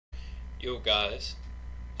Yo guys,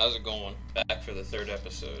 how's it going? Back for the third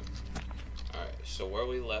episode. Alright, so where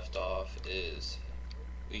we left off is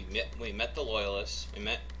we met the loyalists, we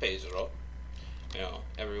met Pedro,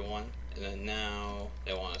 everyone, and then now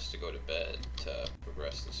they want us to go to bed to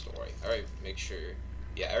progress the story. Alright, make sure,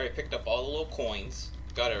 yeah, I already picked up all the little coins,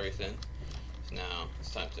 got everything, so now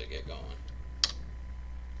it's time to get going.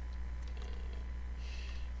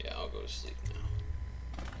 Yeah, I'll go to sleep now.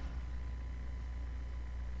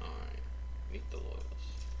 Meet the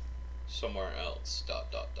loyalists. Somewhere else. ...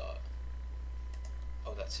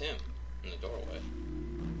 Oh, that's him in the doorway.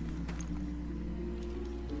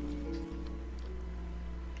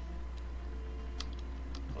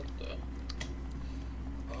 What the?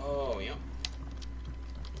 Oh, yep.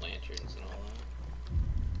 Lanterns and all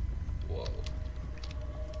that. Whoa.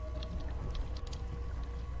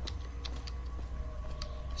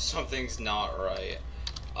 Something's not right.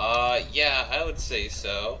 Yeah, I would say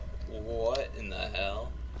so. What in the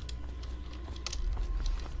hell?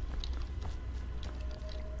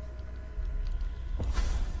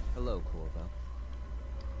 Hello, Corvo.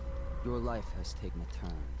 Your life has taken a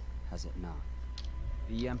turn, has it not?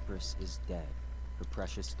 The Empress is dead. Her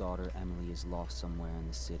precious daughter Emily is lost somewhere in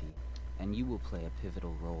the city, and you will play a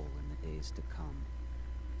pivotal role in the days to come.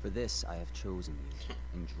 For this, I have chosen you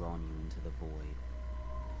and drawn you into the void.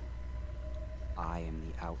 I am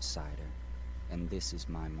the outsider, and this is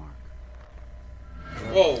my mark.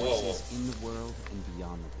 Whoa, whoa, whoa. In the world and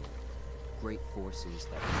beyond the world, great forces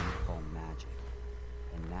that men call magic.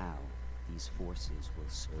 And now, these forces will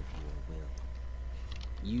serve your will.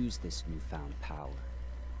 Use this newfound power.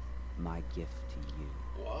 My gift to you.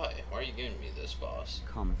 Why? Why are you giving me this, boss?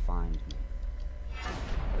 Come find me.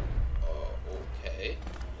 Okay.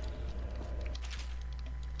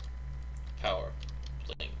 Power.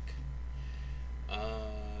 Blink.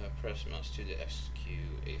 Press mouse to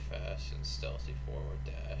execute a fast and stealthy forward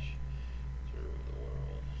dash through the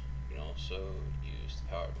world. You can also use the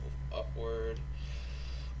power to move upward,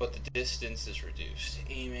 but the distance is reduced.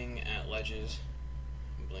 Aiming at ledges,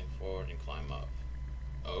 blink forward and climb up.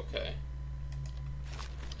 Okay.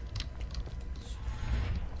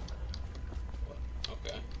 What?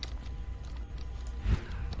 Okay.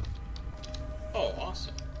 Oh,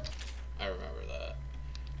 awesome. I remember that.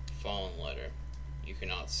 Fallen letter. You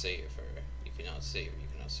cannot save her. You cannot save her. You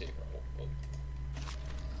cannot save her. Oh, oh.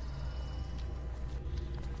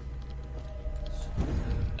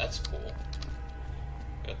 That's cool.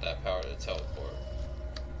 Got that power to teleport.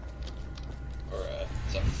 Or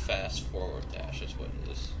it's a fast forward dash is what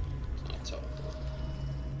it is. It's not teleport.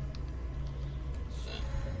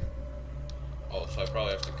 Oh, so I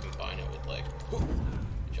probably have to combine it with like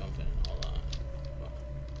jumping and all that.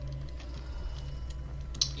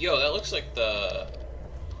 Yo, that looks like the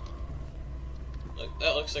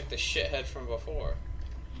shithead from before.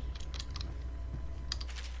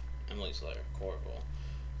 Emily's letter, Corvo.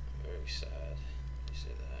 I'm very sad. You say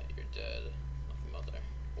that you're dead, like mother.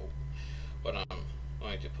 Oh. But I'm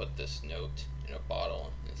going to put this note in a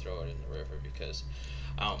bottle and throw it in the river because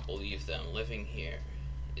I don't believe them. Living here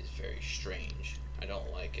is very strange. I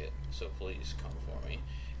don't like it, so please come for me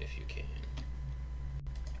if you can.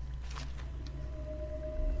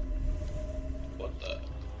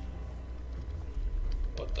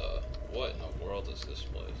 What in the world is this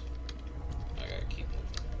place? I gotta keep moving.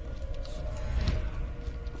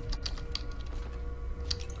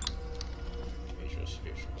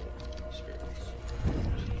 Spiritual.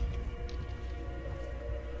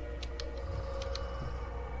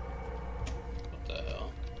 What the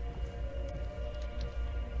hell?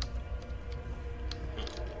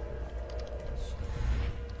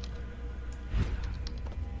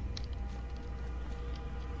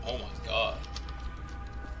 Oh my god.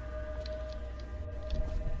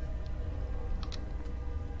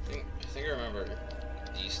 I think I remember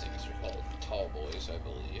these things are called tall boys, I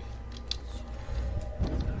believe.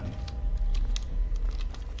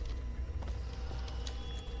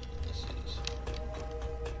 This is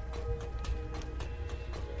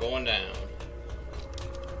going down.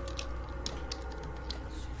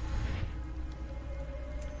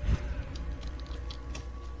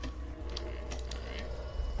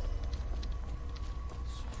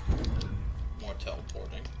 More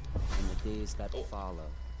teleporting. In the days that follow,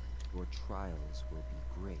 your trials will be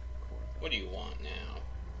great, Corvo. What do you want now?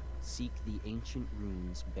 Seek the ancient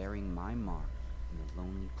runes bearing my mark in the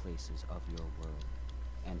lonely places of your world,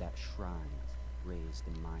 and at shrines raised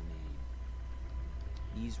in my name.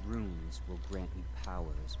 These runes will grant you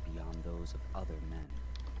powers beyond those of other men.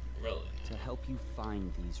 Really? To help you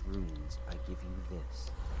find these runes, I give you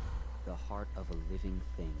this. The heart of a living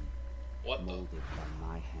thing, What molded by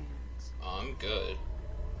my hands. I'm good.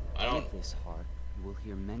 I don't... With this heart, you will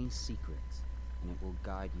hear many secrets, and it will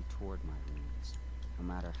guide you toward my runes, no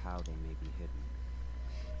matter how they may be hidden.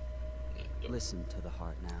 Listen to the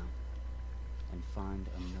heart now, and find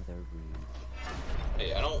another rune.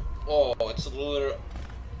 Hey, I don't... Oh, it's literally...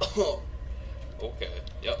 Okay.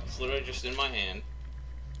 Yep, it's literally just in my hand.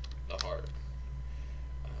 The heart.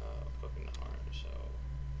 Cooking the heart, so...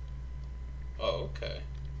 Oh, okay.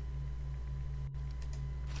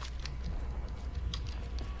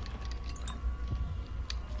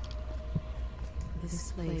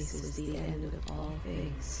 This place is the end of all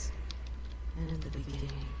things, and the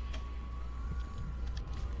beginning.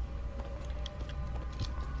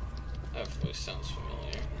 That voice sounds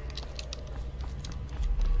familiar.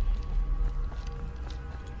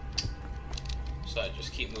 So I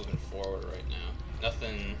just keep moving forward right now.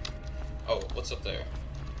 Nothing... Oh, what's up there?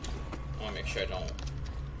 I want to make sure I don't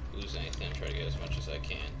lose anything. Try to get as much as I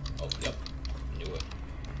can. Oh, yep. Knew it.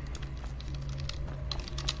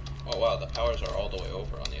 Oh wow, the powers are all the way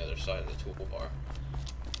over on the other side of the toolbar.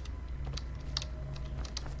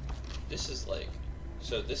 This is like...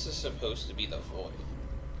 So this is supposed to be the void.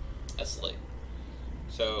 That's like...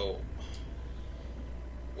 So...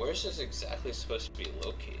 Where's this exactly supposed to be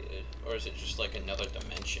located? Or is it just like another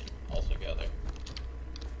dimension altogether?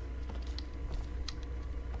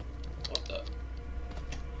 What the...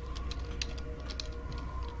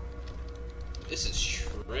 This is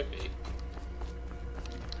trippy.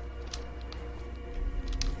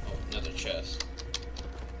 Oh, another chest.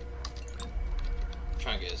 I'm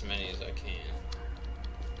trying to get as many as I can.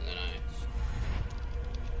 And then I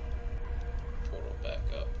portal back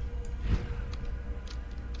up.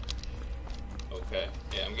 Okay,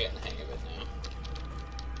 yeah, I'm getting the hang of it now.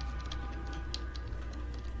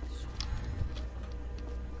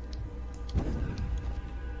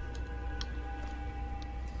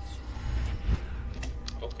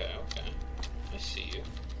 Okay, I see you.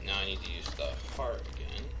 Now I need to use the heart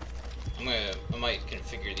again. I might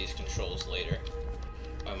configure these controls later.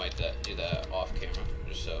 I might do that off camera,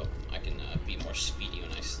 just so I can be more speedy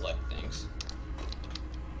when I select things.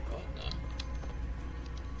 What the?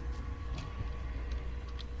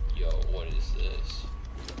 Yo, what is this?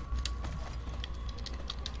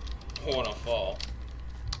 I wanna fall.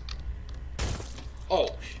 Oh,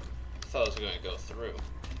 I thought I was gonna go through.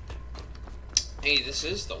 Hey, this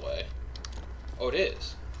is the way. Oh, it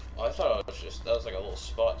is. Well, I thought it was just, that was like a little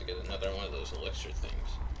spot to get another one of those elixir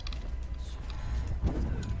things.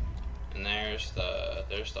 And there's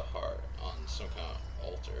the heart on some kind of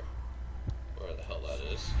altar. Where the hell that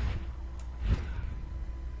is.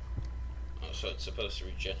 Oh, so it's supposed to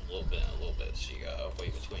regen a little bit, so you gotta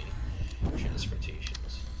wait between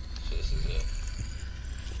transportations. So this is it.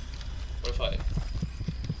 What if I...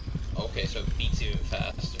 Okay, so it beats even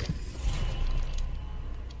faster.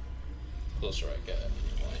 Closer I get,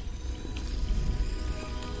 anyway.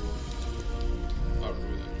 A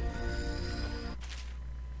rune.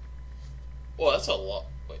 Well, that's a lot.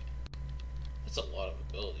 Wait. That's a lot of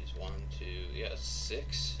abilities. 1, 2, yeah,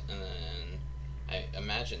 6. And then I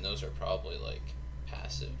imagine those are probably like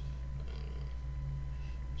passive.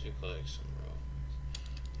 2 clicks, some row.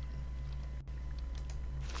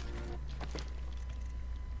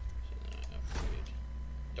 So then I upgrade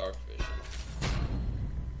dark vision.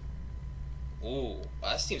 Ooh,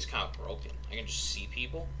 that seems kind of broken. I can just see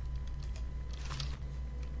people.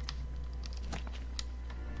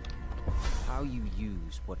 How you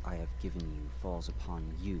use what I have given you falls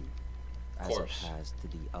upon you, as it has to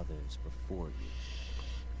the others before you.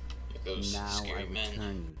 Those now scary I men.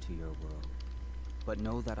 return you to your world, but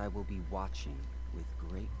know that I will be watching with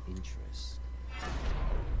great interest.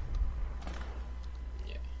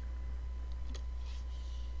 Yeah.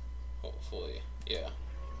 Hopefully, yeah.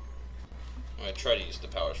 I'm gonna try to use the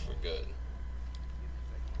powers for good.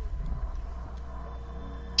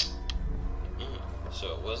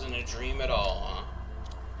 So it wasn't a dream at all, huh?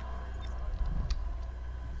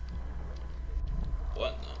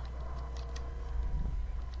 What in the...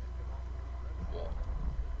 Whoa.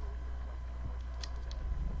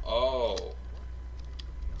 Oh.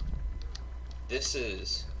 This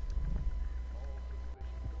is...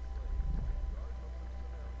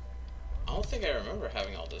 I don't think I remember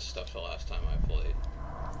having all this stuff the last time I played.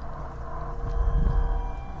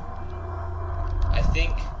 I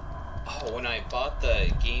think... Oh, when I bought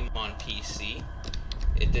the game on PC,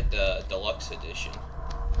 it did the deluxe edition.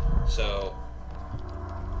 So,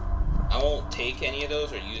 I won't take any of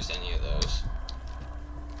those or use any of those.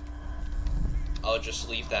 I'll just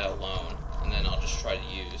leave that alone, and then I'll just try to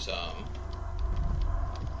use,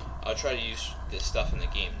 I'll try to use this stuff in the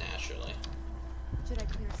game naturally. Did I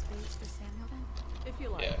clear space for Samuel then? If you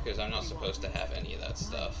like. Yeah, because I'm not supposed to have any of that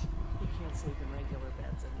stuff. He can't sleep in regular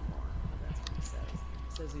beds anymore. That's what he says.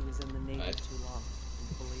 Says he was in the Navy too long. Can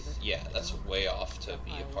you believe it? Yeah, that's way off to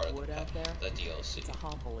be a part of the DLC. It's a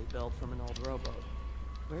hovel he built from an old rowboat.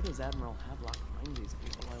 Where does Admiral Havelock find these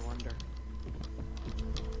people, I wonder?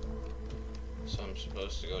 So I'm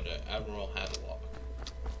supposed to go to Admiral Havelock.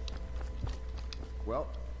 Well,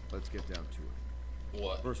 let's get down to it.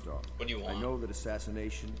 What? First off, what do you want? I know that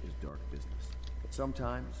assassination is dark business, but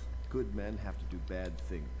sometimes good men have to do bad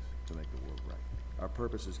things to make the world right. Our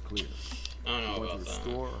purpose is clear. I don't know we want about to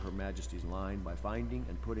restore Her Majesty's line by finding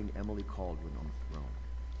and putting Emily Caldwin on the throne.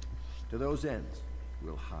 To those ends,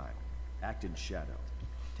 we'll hide, act in shadow,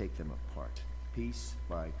 take them apart, piece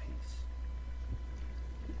by piece.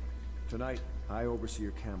 Tonight, High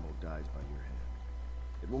Overseer Campbell dies by your hand.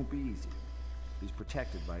 It won't be easy. He's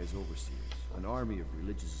protected by his overseers, an army of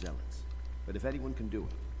religious zealots. But if anyone can do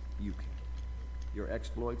it, you can. Your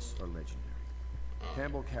exploits are legendary.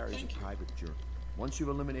 Campbell carries a private journal. Once you've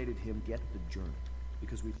eliminated him, get the journal,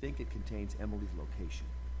 because we think it contains Emily's location.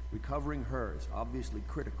 Recovering her is obviously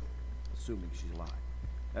critical, assuming she's alive.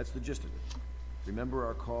 That's the gist of it. Remember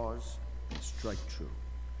our cause and strike true.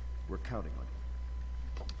 We're counting on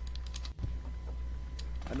you.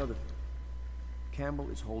 Another thing. Campbell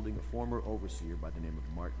is holding a former overseer by the name of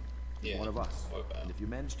Martin. He's one of us. And if you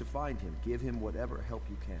manage to find him, give him whatever help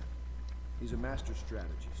you can. He's a master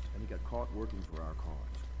strategist, and he got caught working for our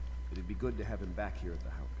cause. It'd be good to have him back here at the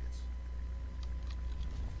Howpits.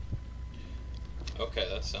 Okay,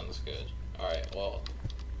 that sounds good. Alright, well,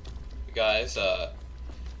 guys,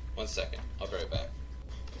 1 second. I'll be right back.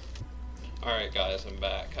 Alright, guys, I'm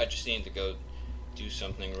back. I just need to go do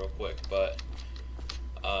something real quick, but,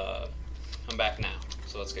 I'm back now,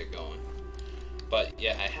 so let's get going. But,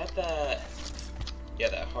 yeah, I had that,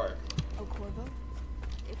 that heart. Oh, Corvo?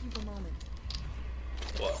 If you've a moment.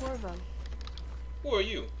 What? Corvo. Who are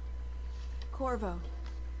you? Corvo.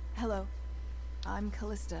 Hello. I'm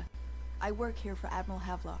Callista. I work here for Admiral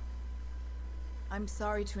Havelock. I'm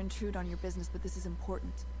sorry to intrude on your business, but this is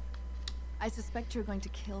important. I suspect you're going to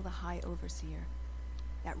kill the High Overseer.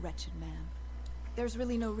 That wretched man. There's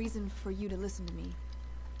really no reason for you to listen to me.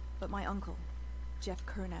 But my uncle, Jeff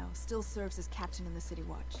Kernow, still serves as captain in the City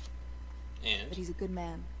Watch. And? But he's a good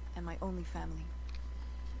man, and my only family.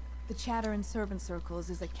 The chatter in servant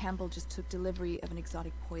circles is that Campbell just took delivery of an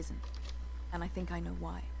exotic poison. And I think I know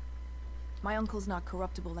why. My uncle's not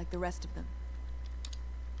corruptible like the rest of them.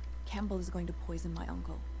 Campbell is going to poison my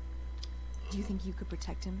uncle. Do you think you could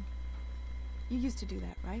protect him? You used to do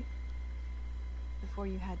that, right? Before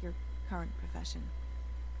you had your current profession.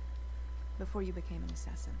 Before you became an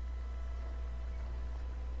assassin.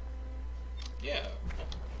 Yeah,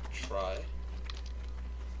 I'll try.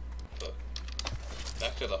 But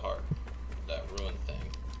back to the heart. That ruined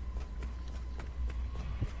thing.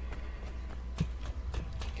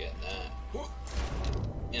 Get that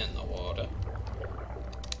in the water.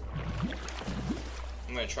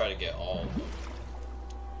 I'm gonna try to get all of them.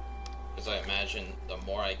 Because I imagine the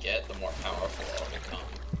more I get, the more powerful I'll become.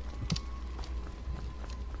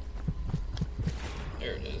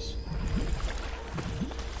 There it is.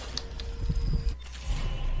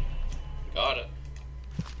 Got it.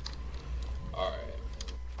 Alright.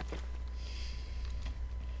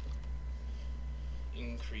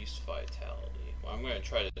 Increased vitality. Well, I'm gonna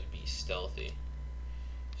try to be stealthy.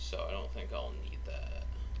 So I don't think I'll need that.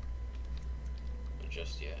 But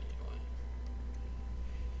just yet, anyway.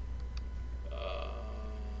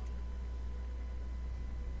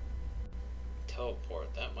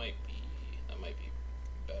 Teleport, that might be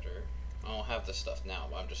better. I don't have the stuff now,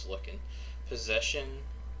 but I'm just looking. Possession.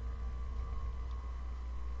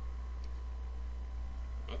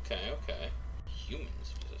 Okay.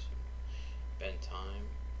 Humans possession. Bend time.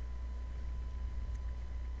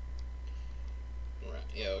 Right.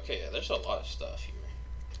 Yeah, okay, there's a lot of stuff here.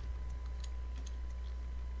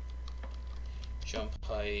 Jump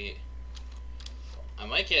height. I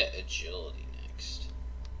might get agility next.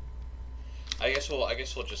 I guess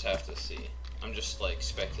we'll just have to see. I'm just like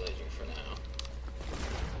speculating for now.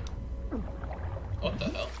 What the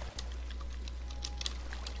hell?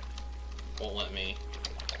 Won't let me.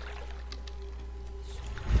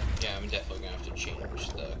 Yeah, I'm definitely gonna have to change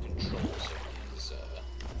the controls of these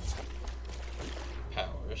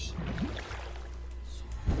powers.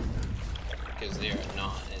 Because they are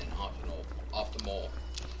not in an optimal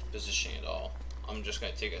position at all. I'm just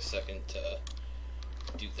gonna take a second to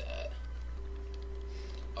do that.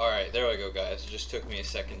 Alright, there we go, guys. It just took me a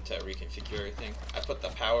second to reconfigure everything. I put the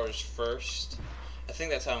powers first. I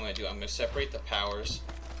think that's how I'm gonna do it. I'm gonna separate the powers,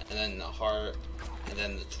 and then the heart, and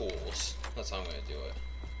then the tools. That's how I'm gonna do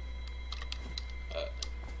it.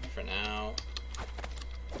 For now,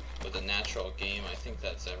 with the natural game, I think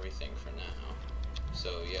that's everything for now.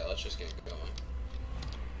 So yeah, let's just get going.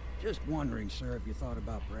 Just wondering, sir, if you thought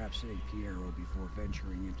about perhaps seeing Piero before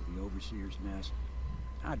venturing into the Overseer's nest.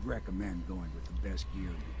 I'd recommend going with the best gear you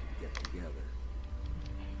can get together.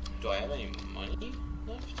 Do I have any money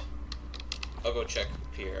left? I'll go check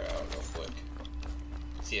Pierre out real quick.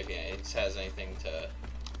 See if it has anything to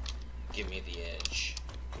give me the edge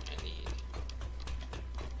I need.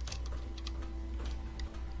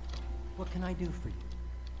 What can I do for you?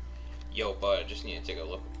 Yo, bud, I just need to take a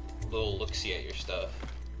little look-see at your stuff.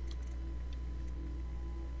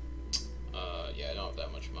 Yeah, I don't have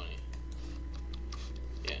that much money.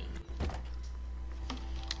 Yeah.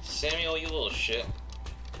 Samuel, you little shit.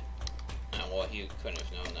 Well, he couldn't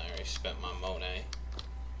have known that I already spent my money.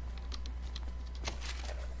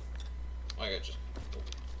 I could just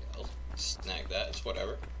I'll snag that, it's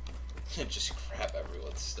whatever. Just grab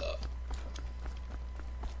everyone's stuff.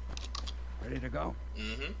 Ready to go?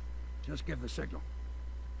 Mm-hmm. Just give the signal.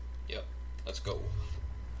 Yep, let's go.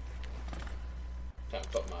 Time to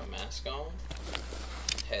put my mask on.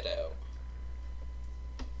 Head out.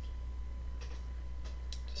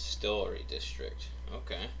 Distillery district.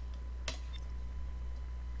 Okay.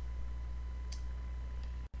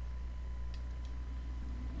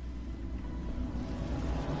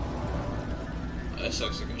 This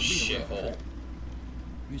looks like a shithole.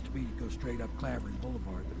 Used to be to go straight up Clavering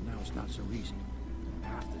Boulevard, but now it's not so easy.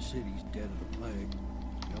 Half the city's dead of the plague.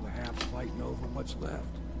 The other half's fighting over what's left.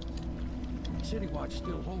 City Watch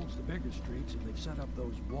still holds the bigger streets, and they've set up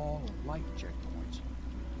those wall of light checkpoints.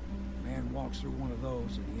 A man walks through one of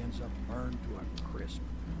those, and he ends up burned to a crisp.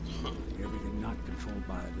 Everything not controlled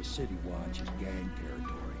by the City Watch is gang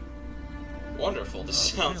territory. Wonderful. This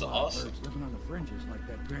sounds awesome. Living on the fringes like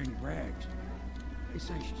that Granny Rags. They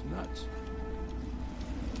say she's nuts.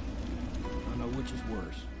 I don't know which is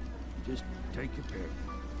worse. Just take your pick.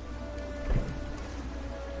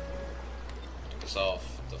 Guess I'll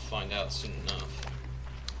have to find out soon enough.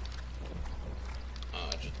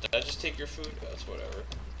 Did I just take your food? That's whatever.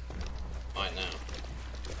 Fine now.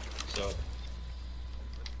 So.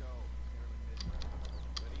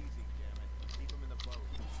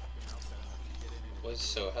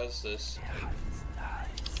 So how's this?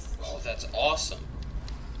 Oh, that's awesome.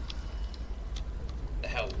 The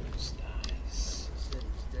hell was nice. The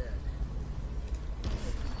city's dead. Take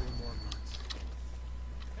 3 more months.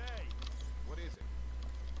 Hey, what is it?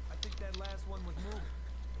 I think that last one was moving.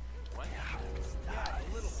 What? Yeah,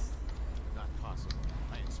 a little. Not possible.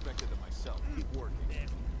 I inspected it myself. Keep working. Damn,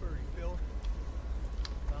 furry Phil.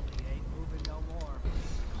 Something ain't moving no more.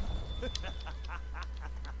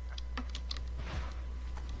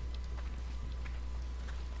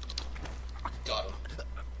 Got him.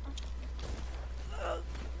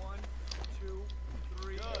 1, 2,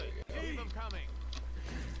 3. Keep them coming.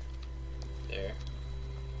 There.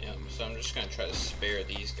 Yeah, so I'm just gonna try to spare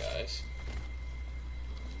these guys.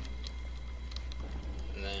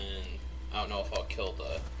 And then I don't know if I'll kill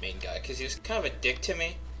the main guy, because he was kind of a dick to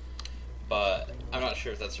me. But I'm not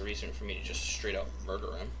sure if that's a reason for me to just straight up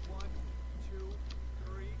murder him. 1, 2,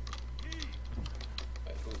 3. Keep.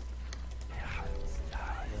 Wait, who?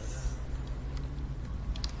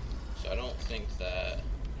 So I don't think that.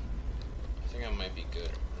 I think I might be good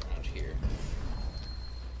around here.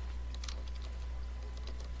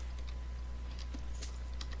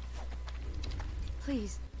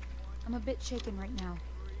 Please, I'm a bit shaken right now.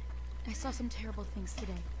 I saw some terrible things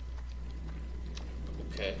today.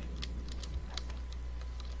 Okay.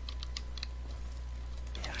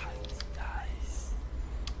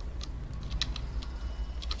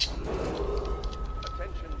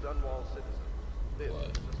 Attention Dunwall citizens. This is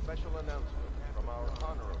a special announcement from our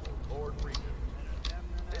Honorable Lord Regent.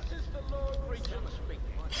 This is the Lord Regent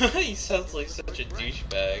speaking. He sounds like such a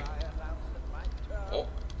douchebag. Oh.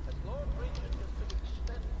 As Lord Regent has been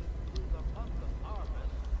extended through the month of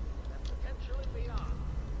harvest and potentially beyond.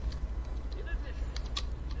 In addition to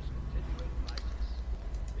this continuing crisis,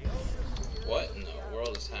 the overseers What in the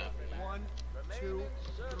world is happening? 1, 2,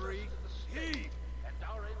 3. Heave. and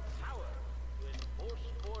are empowered to enforce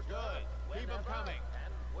order Good. Keep them whenever coming.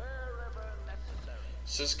 and wherever necessary.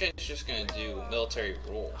 So this guy's just gonna do military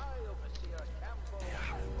rule. I, Overseer Campbell,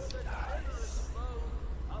 will the generous load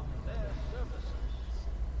of their services.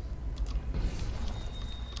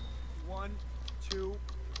 1, 2,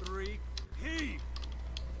 3. Heave.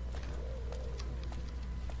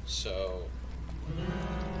 So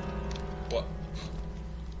what?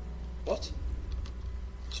 What?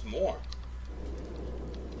 There's more.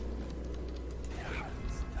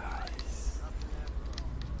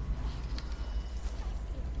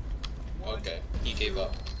 gave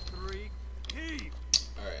up.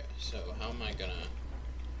 Alright, so how am I gonna...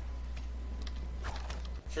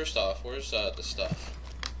 First off, where's the stuff?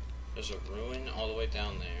 There's a ruin all the way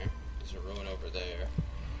down there. There's a ruin over there.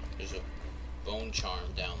 There's a bone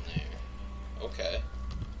charm down there. Okay.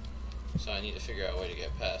 So I need to figure out a way to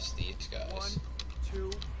get past these guys.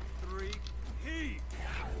 1, 2, 3, heave!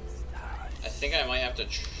 I think I might have to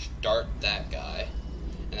dart that guy.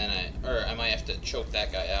 And then I might have to choke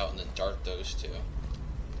that guy out and then dart those two.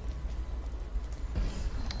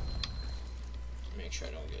 Make sure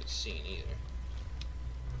I don't get seen either.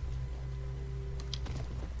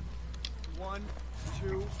 1,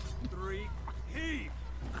 2, 3, heave!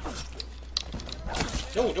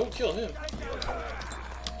 No, don't kill him.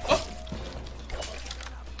 Oh!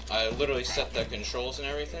 I literally set the controls and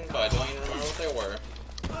everything, but I don't even remember what they were.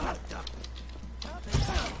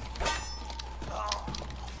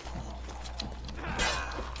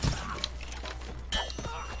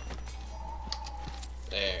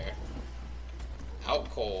 There. Out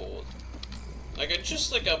cold. Like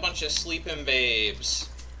just like a bunch of sleeping babes.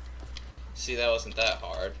 See, that wasn't that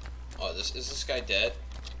hard. Oh, is this guy dead?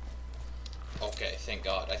 Okay, thank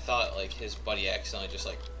God. I thought like his buddy accidentally just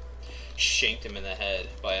like shanked him in the head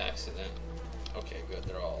by accident. Okay, good.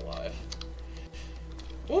 They're all alive.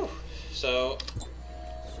 Woo! So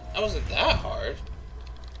that wasn't that hard.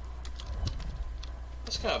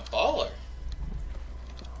 That's kind of baller.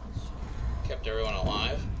 Kept everyone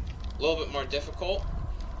alive. A little bit more difficult,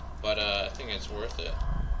 but I think it's worth it.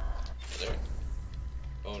 There.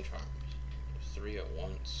 Bone charms. 3 at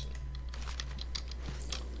once.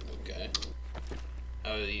 Okay.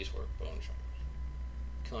 How do these work, bone charms?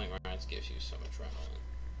 Killing rats gives you some adrenaline.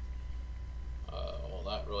 Well,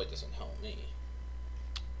 that really doesn't help me.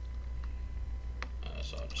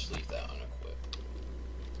 So I'll just leave that unequipped.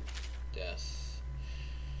 Death.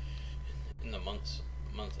 In the month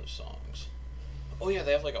of songs. Oh yeah,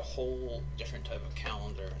 they have like a whole different type of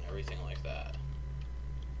calendar and everything like that.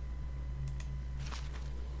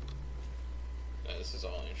 Yeah, this is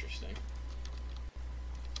all interesting.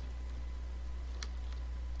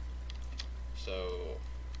 So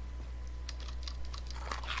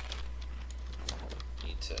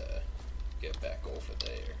need to get back over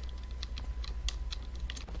there.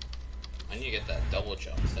 I need to get that double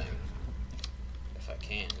jump thing if I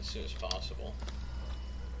can as soon as possible.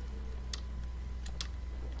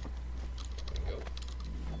 There we go.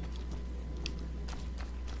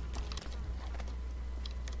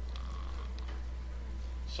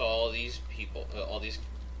 So all these people, all these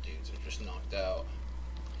dudes are just knocked out.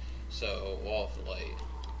 So wall of light.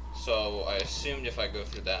 So I assumed if I go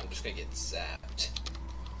through that, I'm just gonna get zapped,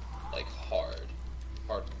 like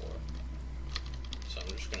hardcore. So I'm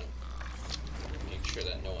just gonna make sure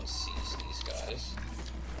that no one sees these guys.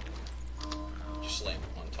 Just lay them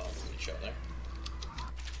on top of each other.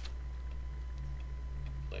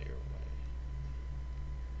 Play your way.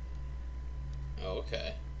 Oh,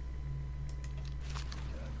 okay.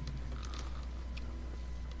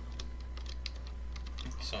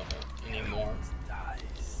 So, any more? I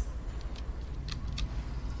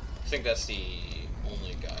think that's the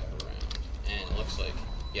only guy around. And it looks like,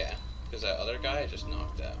 yeah, because that other guy just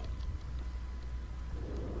knocked out.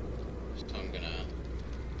 So I'm gonna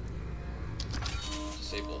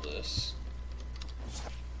disable this.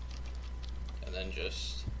 And then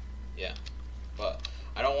just, yeah. But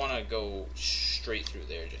I don't want to go straight through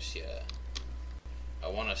there just yet. I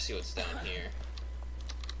want to see what's down here.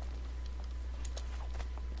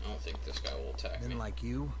 I don't think this guy will attack me. Men like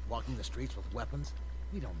you, walking the streets with weapons?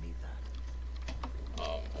 We don't need that.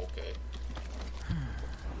 Okay.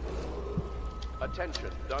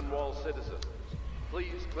 Attention, Dunwall citizens.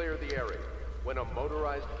 Please clear the area when a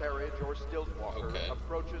motorized carriage or stilt walker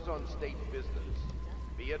approaches on state business.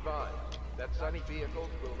 Be advised that sunny vehicles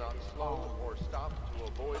will not slow or stop to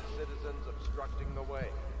avoid citizens obstructing the way.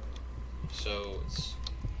 So it's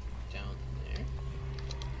down there.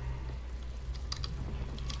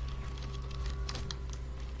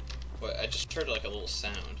 But I just heard like a little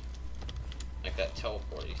sound. Like that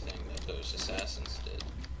teleporty thing that those assassins did.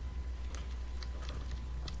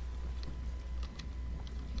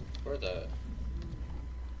 Where the...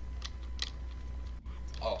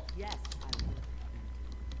 Oh. Yes,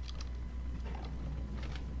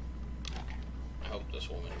 I hope this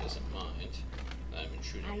woman doesn't mind that I'm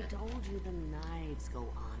intruding her. I told you the knives go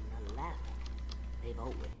on the left. They've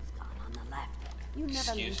always gone on the left. You never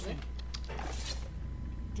Excuse listen. me?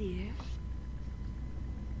 Dear?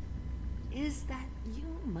 Is that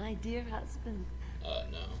you, my dear husband?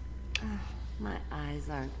 No. My eyes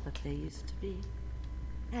aren't what they used to be.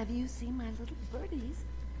 Have you seen my little birdies?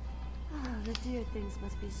 Oh, the dear things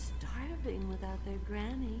must be starving without their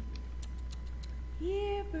granny.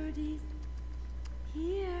 Here, birdies.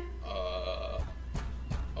 Here.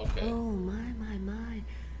 Okay. Oh, my.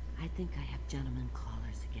 I think I have gentlemen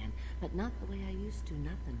callers again, but not the way I used to,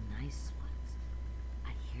 not the nice ones.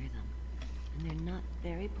 I hear them, and they're not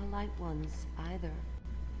very polite ones either.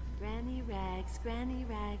 Granny Rags,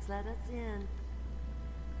 let us in.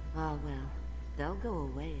 Oh, well, they'll go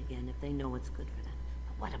away again if they know what's good for them.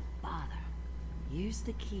 But what a bother. Here's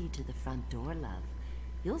the key to the front door, love.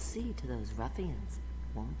 You'll see to those ruffians,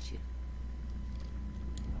 won't you?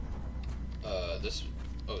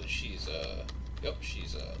 Yep,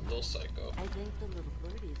 she's a little psycho. I think the little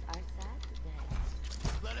birdies are sad today.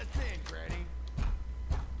 Let us in, Granny.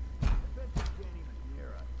 I bet you can't even hear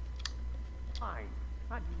us. Fine,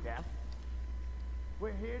 not deaf.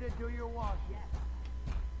 We're here to do your washing.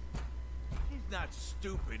 He's not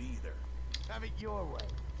stupid either. Have it your way.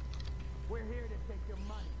 We're here to take your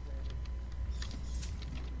money, Granny.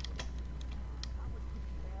 How much did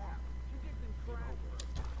you have? You get them crap.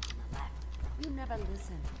 On the left. You never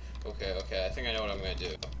listen. Okay, I think I know what I'm gonna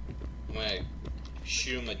do. I'm gonna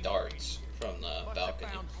shoot him with darts from the balcony.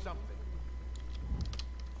 I found something.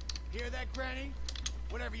 Hear that, Granny?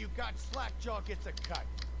 Whatever you got, Slackjaw gets a cut.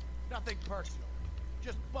 Nothing personal.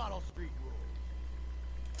 Just Bottle Street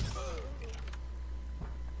rules.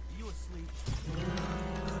 You asleep?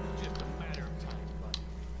 Just a matter of time, buddy.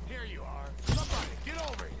 Here you are. Somebody, get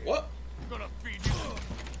over here. What? I'm gonna feed you.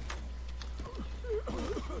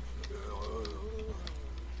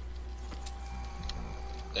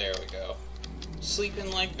 There we go. Sleeping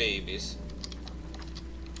like babies.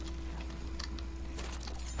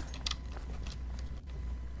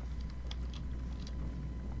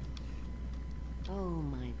 Oh,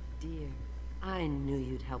 my dear. I knew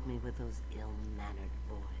you'd help me with those ill-mannered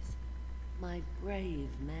boys. My brave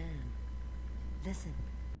man. Listen,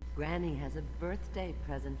 Granny has a birthday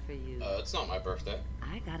present for you. It's not my birthday.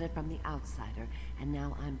 I got it from the outsider, and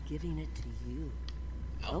now I'm giving it to you.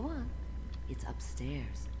 Oh. Go on. It's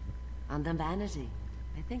upstairs. On the vanity.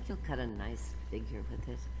 I think you'll cut a nice figure with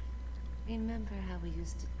it. Remember how we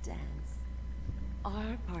used to dance?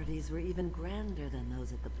 Our parties were even grander than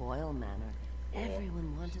those at the Boyle Manor.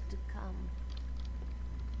 Everyone wanted to come.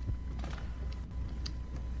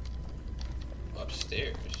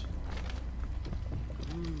 Upstairs.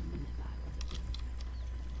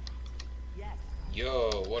 Yes.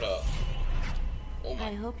 Yo, what up? Oh my.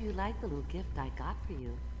 I hope you like the little gift I got for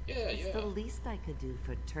you. Yeah, It's the least I could do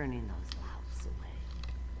for turning those louts away.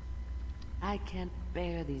 I can't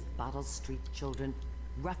bear these Bottle Street children.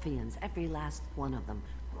 Ruffians, every last one of them.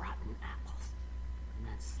 Rotten apples. And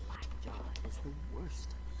that Slackjaw is the worst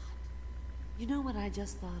of the lot. You know what I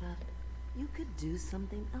just thought of? You could do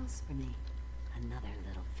something else for me. Another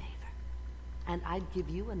little favor. And I'd give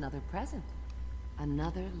you another present.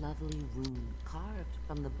 Another lovely rune carved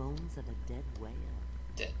from the bones of a dead whale.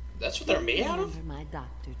 That's what they're made out of? Remember my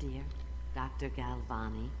doctor, dear? Dr.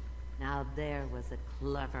 Galvani. Now there was a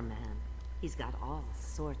clever man. He's got all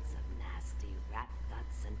sorts of nasty rat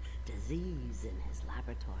guts and disease in his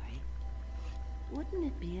laboratory. Wouldn't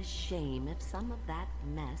it be a shame if some of that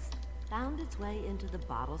mess found its way into the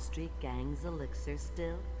Bottle Street Gang's elixir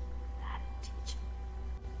still? That'd teach him.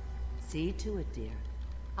 See to it, dear.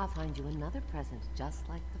 I'll find you another present just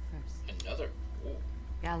like the first. Another? Ooh.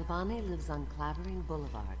 Galvani lives on Clavering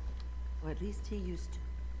Boulevard. Or at least he used to.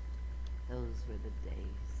 Those were the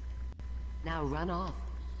days. Now run off.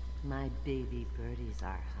 My baby birdies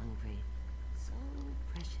are hungry. So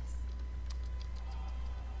precious.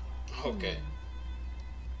 Okay.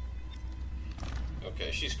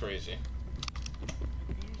 Okay, she's crazy.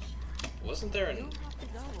 Wasn't there an... You'll have to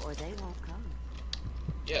go or they won't come.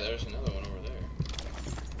 Yeah, there's another one over there.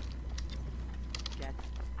 Get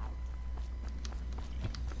out.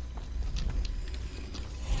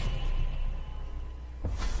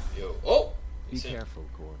 Yo, oh! Be careful,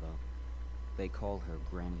 Corvo. They call her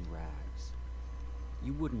Granny Rags.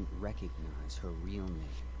 You wouldn't recognize her real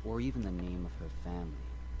name, or even the name of her family.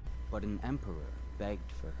 But an emperor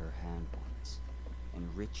begged for her hand once,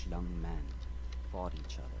 and rich young men fought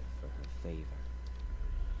each other for her favor.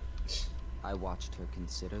 I watched her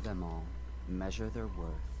consider them all, measure their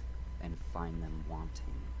worth, and find them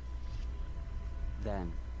wanting.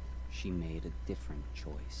 Then, she made a different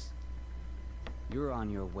choice. You're on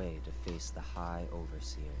your way to face the High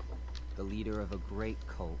Overseer, the leader of a great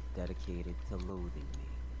cult dedicated to loathing me.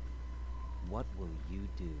 What will you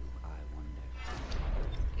do, I wonder?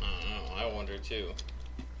 I don't know, I wonder too.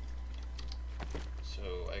 So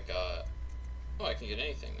I got... Oh, I can get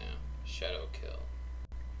anything now. Shadow kill.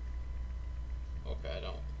 Okay, I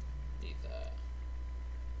don't Need that.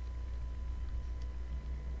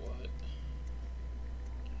 What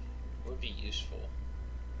would be useful?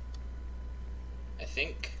 I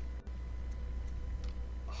think.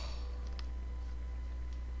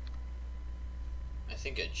 I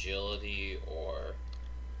think agility or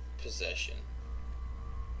possession.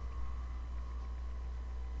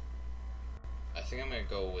 I think I'm gonna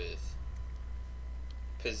go with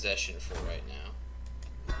possession for right now.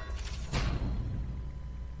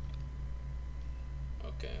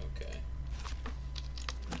 Okay, okay.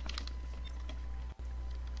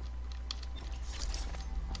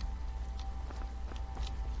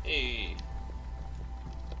 Hey!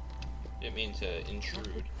 Didn't mean to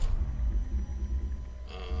intrude.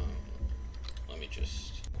 Let me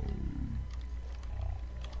just...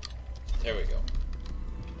 There we go.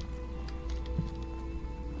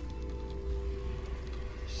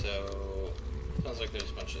 So, sounds like there's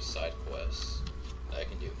a bunch of side quests that I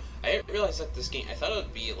can do. I didn't realize that this game, I thought it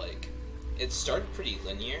would be like, it started pretty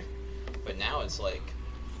linear, but now it's like,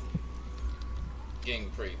 getting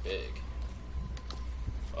pretty big.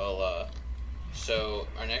 Well, so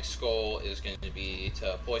our next goal is going to be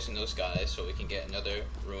to poison those guys so we can get another,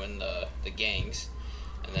 ruin the gangs,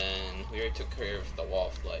 and then we already took care of the Wall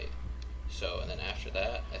of Light. So, and then after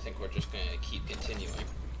that, I think we're just going to keep continuing.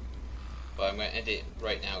 But I'm going to end it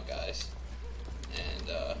right now, guys. And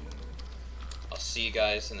I'll see you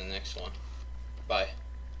guys in the next one. Bye.